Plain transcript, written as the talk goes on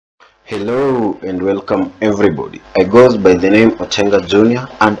Hello and welcome everybody. I goes by the name 𝐒𝐞𝐩𝐭𝐞𝐦𝐛𝐞𝐫 Jr.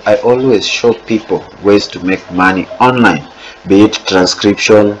 and I always show people ways to make money online, be it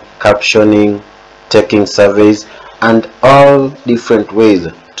transcription, captioning, taking surveys, and all different ways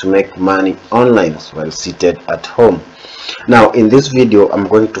to make money online while seated at home. Now in this video I'm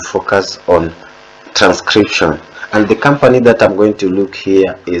going to focus on transcription, and the company that I'm going to look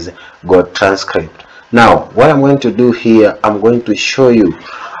here is GoTranscript. Now what I'm going to do here, I'm going to show you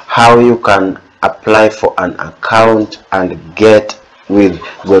how you can apply for an account and get with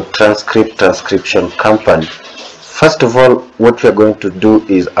GoTranscript transcription company. First of all, what we are going to do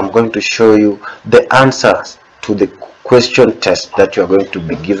is I'm going to show you the answers to the question test that you are going to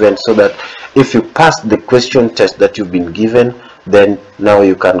be given, so that if you pass the question test that you've been given, then now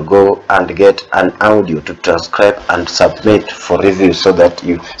you can go and get an audio to transcribe and submit for review, so that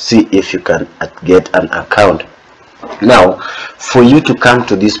you see if you can get an account. Now for you to come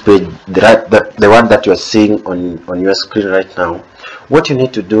to this page, the one that you are seeing on your screen right now, what you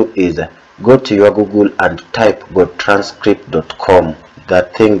need to do is go to your Google and type GoTranscript.com,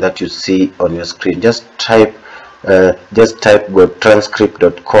 that thing that you see on your screen. Just type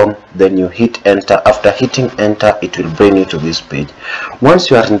GoTranscript.com, then you hit enter. After hitting enter, it will bring you to this page.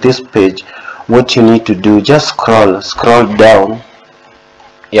 Once you are in this page, what you need to do, just scroll down,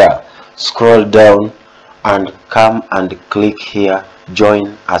 scroll down and come and click here,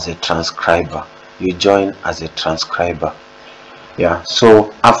 join as a transcriber. You join as a transcriber.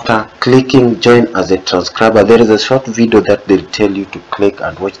 So after clicking join as a transcriber, there is a short video that they'll tell you to click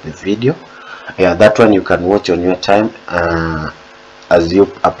and watch the video. That one you can watch on your time as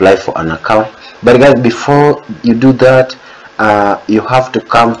you apply for an account. But guys, before you do that, you have to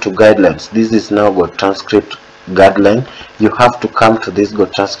come to guidelines. This is now GoTranscript guideline. You have to come to this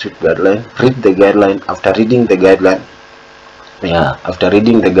GoTranscript guideline, read the guideline. After reading the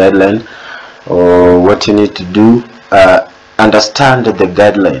guideline, what you need to do, understand the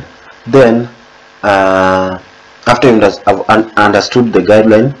guideline. Then after you have understood the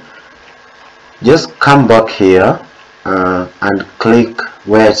guideline, just come back here and click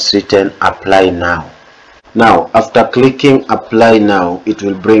where it's written apply now. Now after clicking apply now, it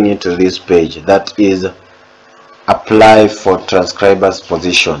will bring you to this page that is apply for transcriber's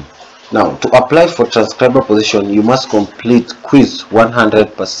position. Now to apply for transcriber position, you must complete quiz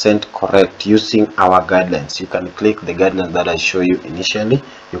 100% correct using our guidelines. You can click the guidelines that I show you initially.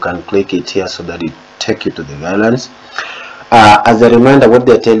 You can click it here so that it take you to the guidelines. As a reminder, what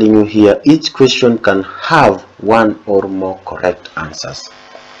they're telling you here, each question can have one or more correct answers.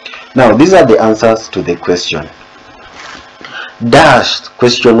 Now these are the answers to the question. Dash,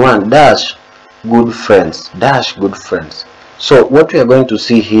 question 1, dash good friends, dash good friends. So what we are going to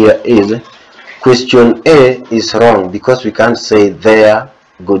see here is question A is wrong because we can't say they are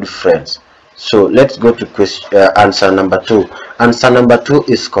good friends. So let's go to question answer number 2. Answer number 2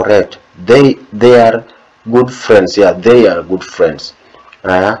 is correct. They are good friends. They are good friends.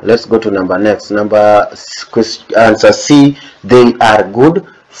 Let's go to next answer C, they are good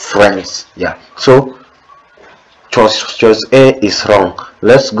friends. So choice A is wrong.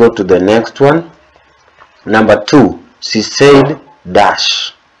 Let's go to the next one. Number 2, she said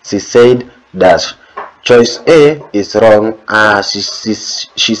dash. She said dash. Choice A is wrong.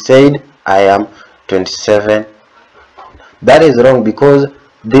 She said I am 27. That is wrong because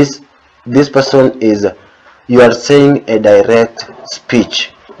this person is, you are saying a direct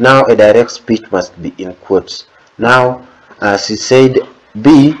speech. Now a direct speech must be in quotes. Now she said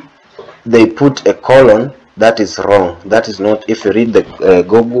B, they put a colon. That is wrong. That is not. If you read the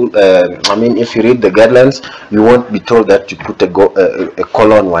if you read the guidelines, you won't be told that you put a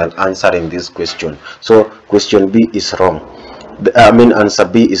colon while answering this question. So question B is wrong. Answer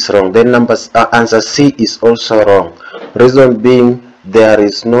B is wrong. Then answer C is also wrong. Reason being, there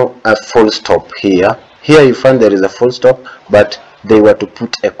is no full stop here. Here you find there is a full stop, but they were to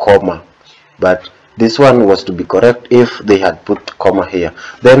put a comma. But this one was to be correct if they had put comma here.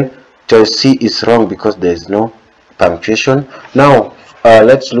 Then choice C is wrong because there is no punctuation. Now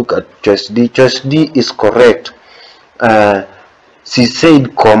let's look at choice D. Choice D is correct. She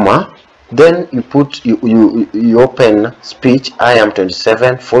said comma, then you put you open speech I am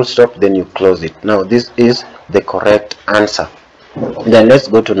 27 full stop, then you close it. Now this is the correct answer. Then let's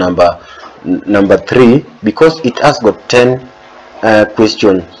go to number 3, because it has got 10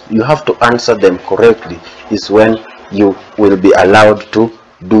 questions. You have to answer them correctly is when you will be allowed to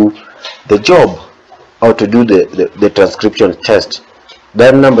do the job or to do the transcription test.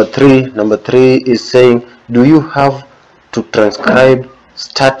 Then number 3 is saying, do you have to transcribe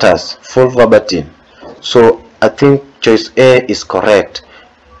status full verbatim? So I think choice A is correct.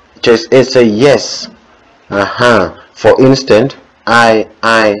 choice A say yes. For instance, I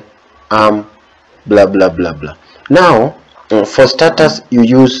am blah blah blah blah. Now for starters, you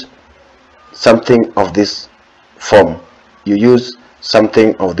use something of this form. You use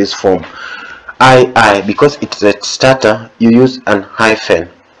something of this form. I, because it's a starter, you use an hyphen.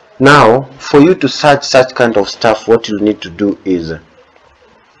 Now for you to search such kind of stuff, what you need to do is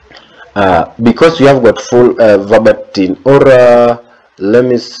because you have got full verbatim, or let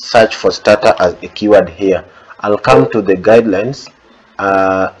me search for starter as a keyword here. I'll come to the guidelines.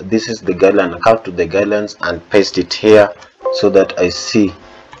 This is the guideline. I'll come to the guidelines and paste it here so that I see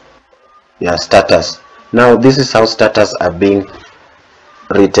starters. Now this is how starters are being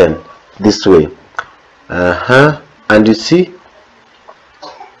written, this way. And you see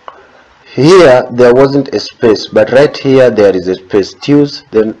here there wasn't a space, but right here there is a space. Choose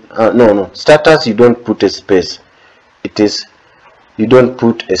then no, starters you don't put a space. You don't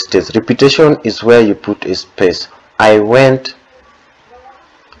put a space. Repetition is where you put a space. I went,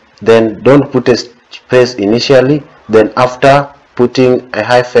 then don't put a space initially, then after putting a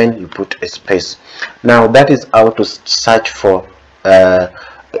hyphen you put a space. Now that is how to search for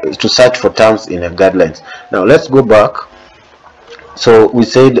terms in a guidelines. Now let's go back. So we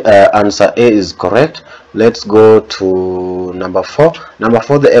said answer A is correct. Let's go to number 4. Number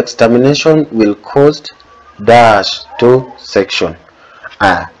 4, the extermination will cost dash to section.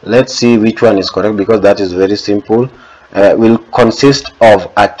 Let's see which one is correct, because that is very simple. Will consist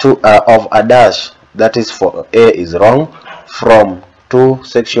of a dash, that is for A is wrong, from to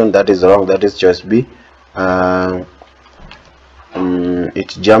section, that is wrong, that is choice B.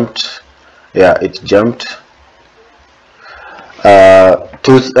 It jumped.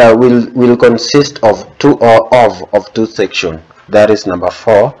 Will consist of two or of two section, that is number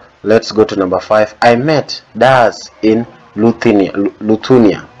 4. Let's go to number 5. I met dash in Lithuania,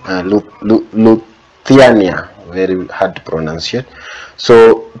 very hard to pronounce it.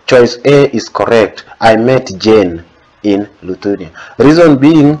 So choice A is correct. I met Jane in Lithuania. Reason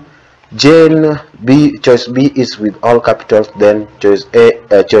being, Jane, choice B is with all capitals, then choice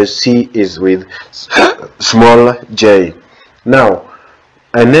C is with small j. Now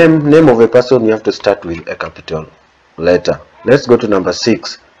a name of a person, you have to start with a capital letter. Let's go to number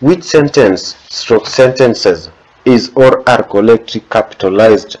 6. Which sentence stroke sentences is or are correctly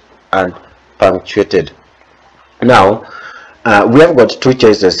capitalized and punctuated? Now we have got two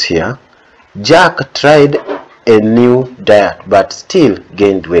choices here. Jack tried a new diet but still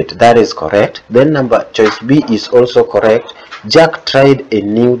gained weight. That is correct. Then choice B is also correct. Jack tried a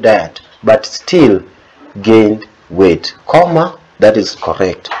new diet but still gained weight, comma, that is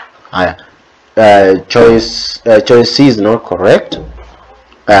correct. Choice C is not correct.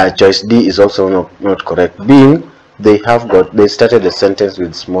 Choice D is also not correct, being they started the sentence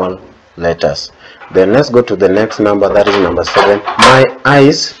with small letters. Then let's go to the next number, that is number 7. My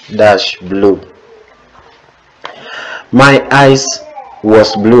eyes dash blue. My eyes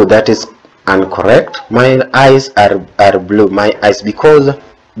was blue, that is incorrect. My eyes are blue. My eyes, because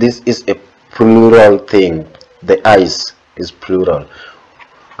this is a plural thing. The eyes is plural.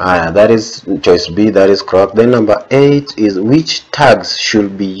 That is choice B, that is correct. Then number 8 is which tags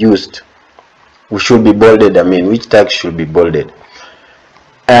should be used? We should be bolded. Which tags should be bolded?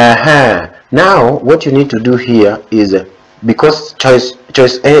 Now what you need to do here is, because choice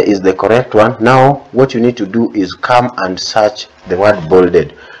A is the correct one, now what you need to do is come and search the word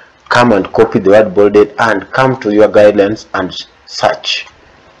bolded. Come and copy the word bolded and come to your guidelines and search.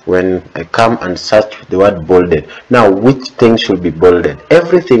 When I come and search the word bolded, now which thing should be bolded?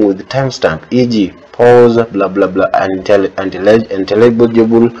 Everything with the timestamp, e.g. pause, blah blah blah,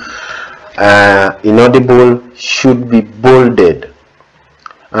 unintelligible, inaudible, should be bolded.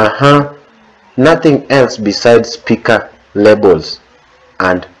 Nothing else besides speaker labels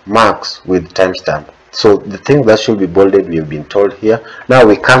and marks with timestamp. So the thing that should be bolded, we have been told here. Now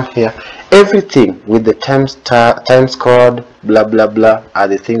we come here, everything with the times code, blah blah blah, are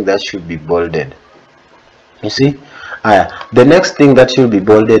the things that should be bolded. You see, the next thing that should be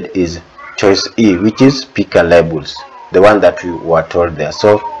bolded is choice E, which is speaker labels, the one that we were told there.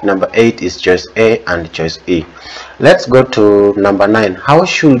 So number 8 is choice A and choice E. Let's go to number 9. How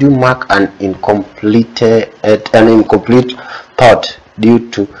should you mark an incomplete thought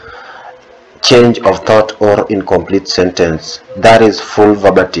due to change of thought or incomplete sentence? That is full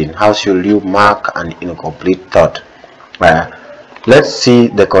verbatim. How should you mark an incomplete thought? Let's see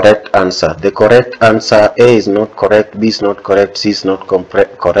the correct answer. The correct answer: A is not correct, B is not correct, C is not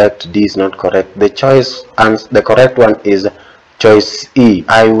correct, D is not correct. The correct one is choice E.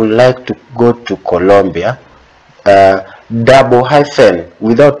 I would like to go to Colombia. double hyphen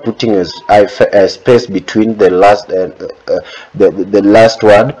without putting a space between the last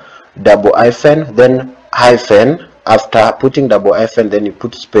word, double hyphen, then hyphen. After putting double hyphen, then you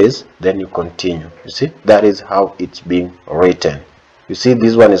put space, then you continue. You see, that is how it's being written. You see,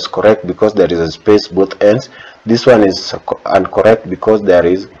 this one is correct because there is a space both ends. This one is incorrect because there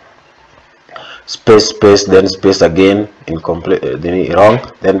is space, then space again, incomplete, wrong.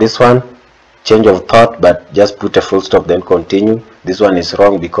 Then this one, change of thought, but just put a full stop, then continue. This one is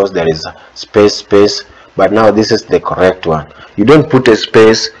wrong because there is space, but now this is the correct one. You don't put a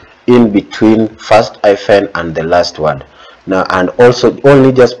space in between first hyphen and the last word. Now, and also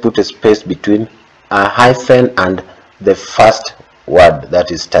only just put a space between a hyphen and the first word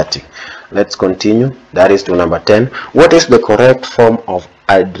that is starting. Let's continue. That is to number 10. What is the correct form of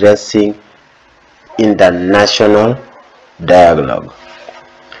addressing international dialogue?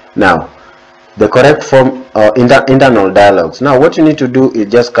 Now, the correct form internal dialogues. Now, what you need to do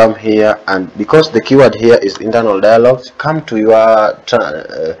is just come here, and because the keyword here is internal dialogues, come to your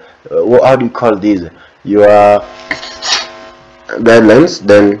how do you call these, your guidelines,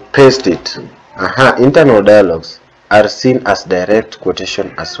 then paste it. Internal dialogues are seen as direct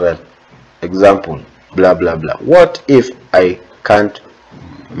quotation as well. Example, blah blah blah. What if I can't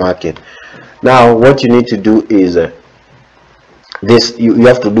mark it? Now what you need to do is this, you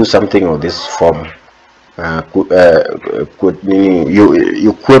have to do something of this form. You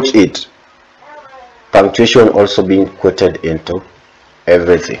quote it, punctuation also being quoted into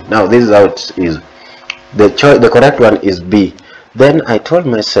everything. Now this is how it is. The correct one is B. Then I told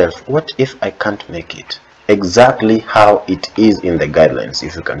myself, what if I can't make it? Exactly how it is in the guidelines,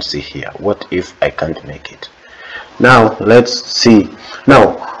 if you can see here. What if I can't make it? Now let's see.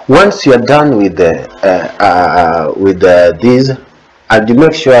 Now once you are done with these, and you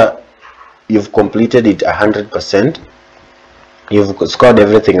make sure you've completed it 100%, you've scored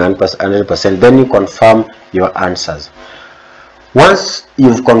everything 100%, then you confirm your answers. Once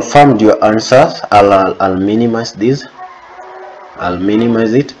you've confirmed your answers, I'll minimize this. I'll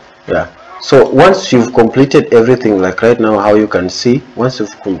minimize it. Yeah. So once you've completed everything, like right now how you can see, once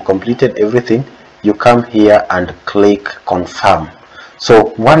you've completed everything, you come here and click confirm.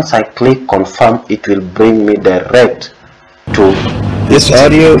 So once I click confirm, it will bring me direct to this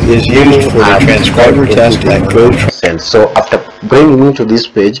audio is used for the transcriber test at GoTranscript. So after bringing me to this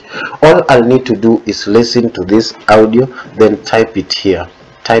page, all I'll need to do is listen to this audio, then type it here.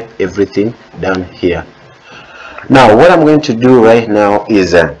 Type everything down here. Now what I'm going to do right now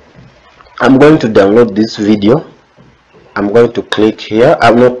is I'm going to download this video. I'm going to click here.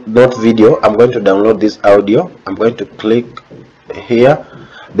 I'm not video. I'm going to download this audio. I'm going to click here.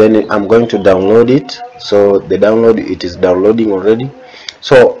 Then I'm going to download it. So the download, it is downloading already.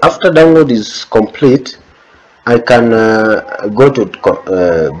 So after download is complete, I can go to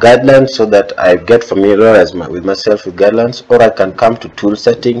guidelines so that I get familiarized with myself with guidelines, or I can come to tool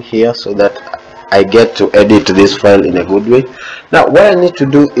setting here so that I get to edit this file in a good way. Now what I need to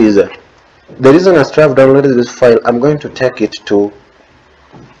do is the reason I have downloaded this file, I'm going to take it to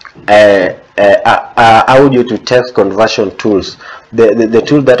audio to text conversion tools. The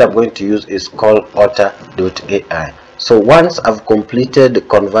tool that I'm going to use is called 𝐒𝐞𝐩𝐭𝐞𝐦𝐛𝐞𝐫. So once I've completed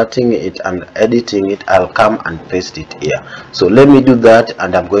converting it and editing it, I'll come and paste it here. So let me do that,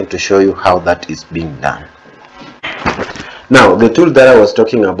 and I'm going to show you how that is being done. Now the tool that I was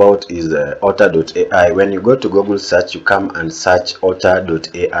talking about is 𝐒𝐞𝐻. When you go to Google search, you come and search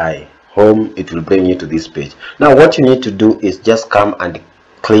𝐒𝐞𝐻 home, it will bring you to this page. Now what you need to do is just come and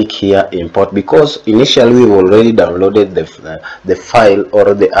click here import, because initially we've already downloaded the file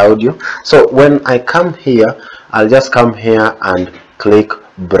or the audio. So when I come here, I'll just come here and click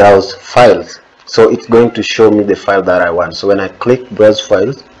browse files. So it's going to show me the file that I want. So when I click browse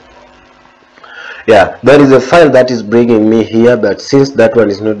files, yeah, there is a file that is bringing me here, but since that one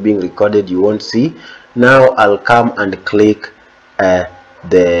is not being recorded, you won't see. Now I'll come and click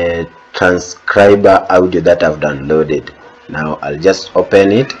the transcriber audio that I've downloaded. Now I'll just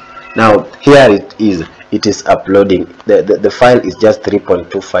open it. Now here it is uploading. The file is just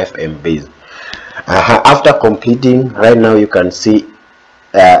 3.25 MB. After completing, right now you can see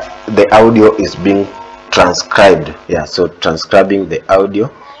the audio is being transcribed. Yeah, so transcribing the audio.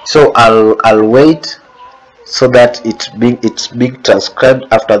 So I'll wait so that it's being transcribed.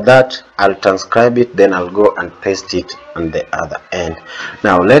 After that, I'll transcribe it, then I'll go and paste it on the other end.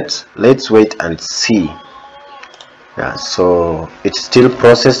 Now let's wait and see. Yeah, so it's still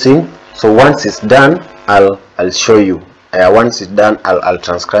processing. So once it's done, I'll show you. Once it's done, I'll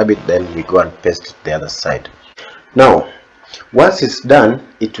transcribe it, then we go and paste it the other side. Now Once it's done,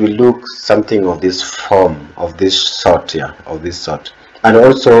 it will look something of this form, of this sort here, of this sort. And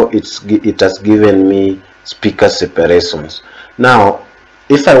also it has given me speaker separations. Now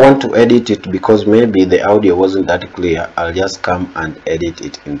if I want to edit it because maybe the audio wasn't that clear, I'll just come and edit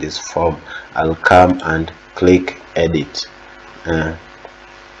it in this form. I'll come and click edit.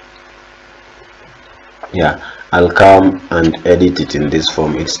 Yeah, I'll come and edit it in this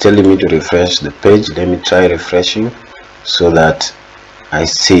form. It's telling me to refresh the page. Let me try refreshing so that I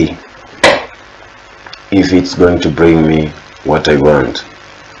see if it's going to bring me what I want.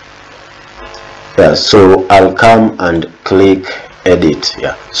 Yeah, so I'll come and click edit.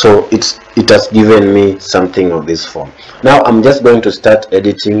 Yeah, so it has given me something of this form. Now I'm just going to start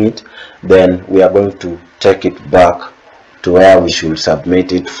editing it, then we are going to take it back to where we should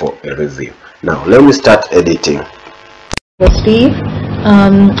submit it for a review. Now let me start editing. Well, Steve,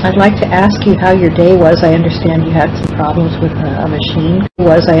 I'd like to ask you how your day was. I understand you had some problems with a machine.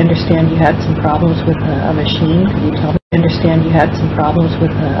 I understand you had some problems with a machine. Could you tell me? I understand you had some problems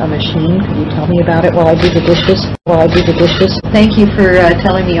with a machine. Could you tell me about it while I do the dishes? Thank you for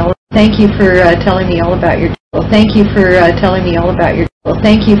telling me all. Thank you for telling me all about your. Thank you for telling me all about your.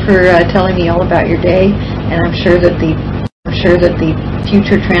 Thank you for telling me all about your day. And I'm sure that the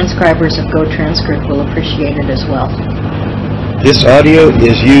future transcribers of GoTranscript will appreciate it as well. This audio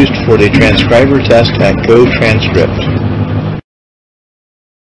is used for the transcriber test at GoTranscript.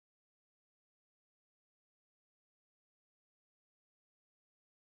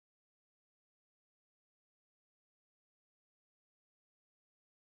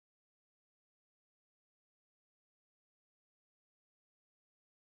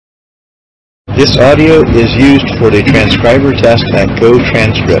 This audio is used for the transcriber test at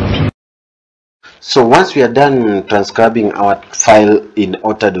GoTranscript. So once we are done transcribing our file in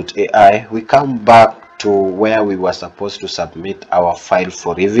𝐒𝐞𝐩𝐭𝐞𝐦𝐛𝐞𝐫, we come back to where we were supposed to submit our file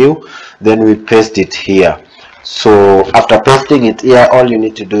for review. Then we paste it here. So after pasting it here, all you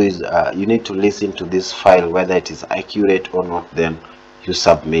need to do is you need to listen to this file, whether it is accurate or not, then you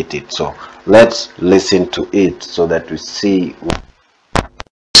submit it. So let's listen to it so that we see.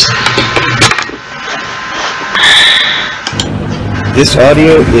 This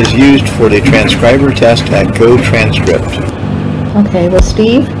audio is used for the transcriber test at GoTranscript. Okay, well,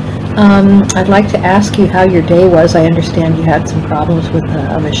 Steve, I'd like to ask you how your day was. I understand you had some problems with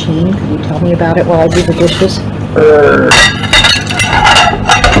a machine. Could you tell me about it while I do the dishes?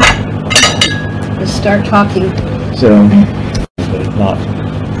 Just start talking. So, but it's not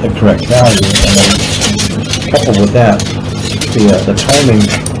the correct value, and then coupled with that, the timing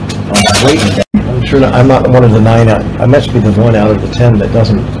on the waiting. I'm sure I'm not one of the 9 out. I must be the 1 out of the 10 that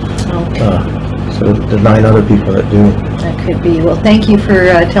doesn't. Okay. So there's 9 other people that do. That could be. Well, thank you for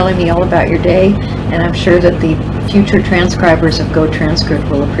telling me all about your day, and I'm sure that the future transcribers of GoTranscript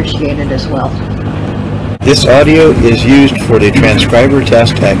will appreciate it as well. This audio is used for the transcriber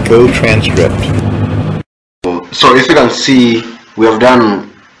test at GoTranscript. So if you can see, we have done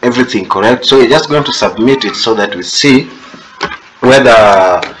everything correct. So we're just going to submit it so that we see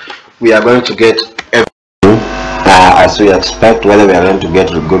whether we are going to get everything as we expect, whether we are going to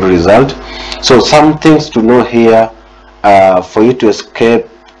get a good result. So some things to know here: for you to escape,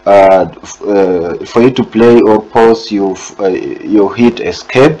 for you to play or pause, you hit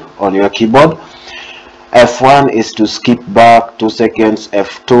escape on your keyboard. F1 is to skip back 2 seconds.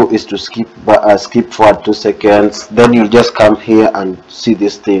 F2 is to skip forward 2 seconds. Then you just come here and see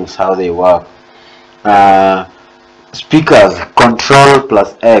these things, how they work. Speakers, Control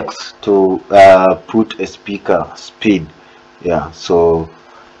plus X to put a speaker speed. Yeah, so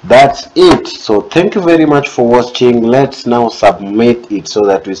that's it. So thank you very much for watching. Let's now submit it so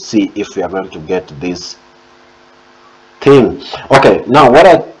that we see if we are going to get this thing. Okay, now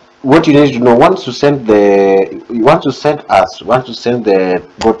what you need to know, once you send the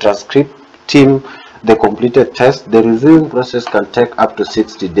GoTranscript team the completed test, the reviewing process can take up to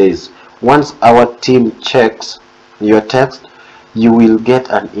 60 days. Once our team checks your text, you will get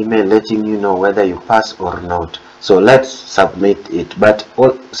an email letting you know whether you pass or not. So let's submit it, but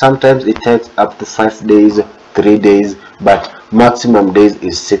sometimes it takes up to 5 days, 3 days, but maximum days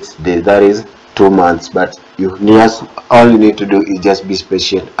is 6 days, that is 2 months. But all you need to do is just be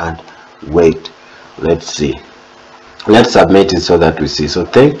patient and wait. Let's see, let's submit it so that we see. So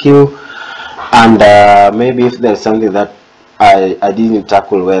thank you, and maybe if there's something that I didn't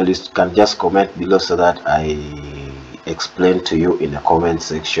tackle well, you can just comment below so that I explain to you in the comment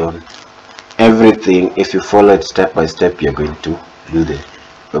section. Everything, if you follow it step by step, you're going to do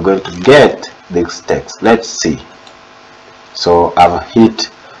you're going to get this text. Let's see. So I've hit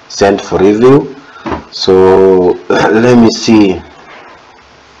send for review. So let me see.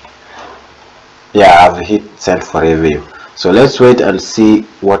 Yeah, I've hit send for review. So let's wait and see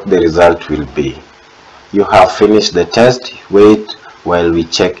what the result will be. You have finished the test. Wait while we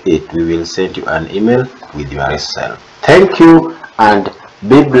check it. We will send you an email with your result. Thank you and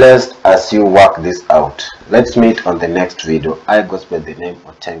be blessed as you work this out. Let's meet on the next video. I go by the name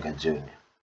of 𝐒𝐞𝐩𝐭𝐞𝐦𝐛𝐞𝐫.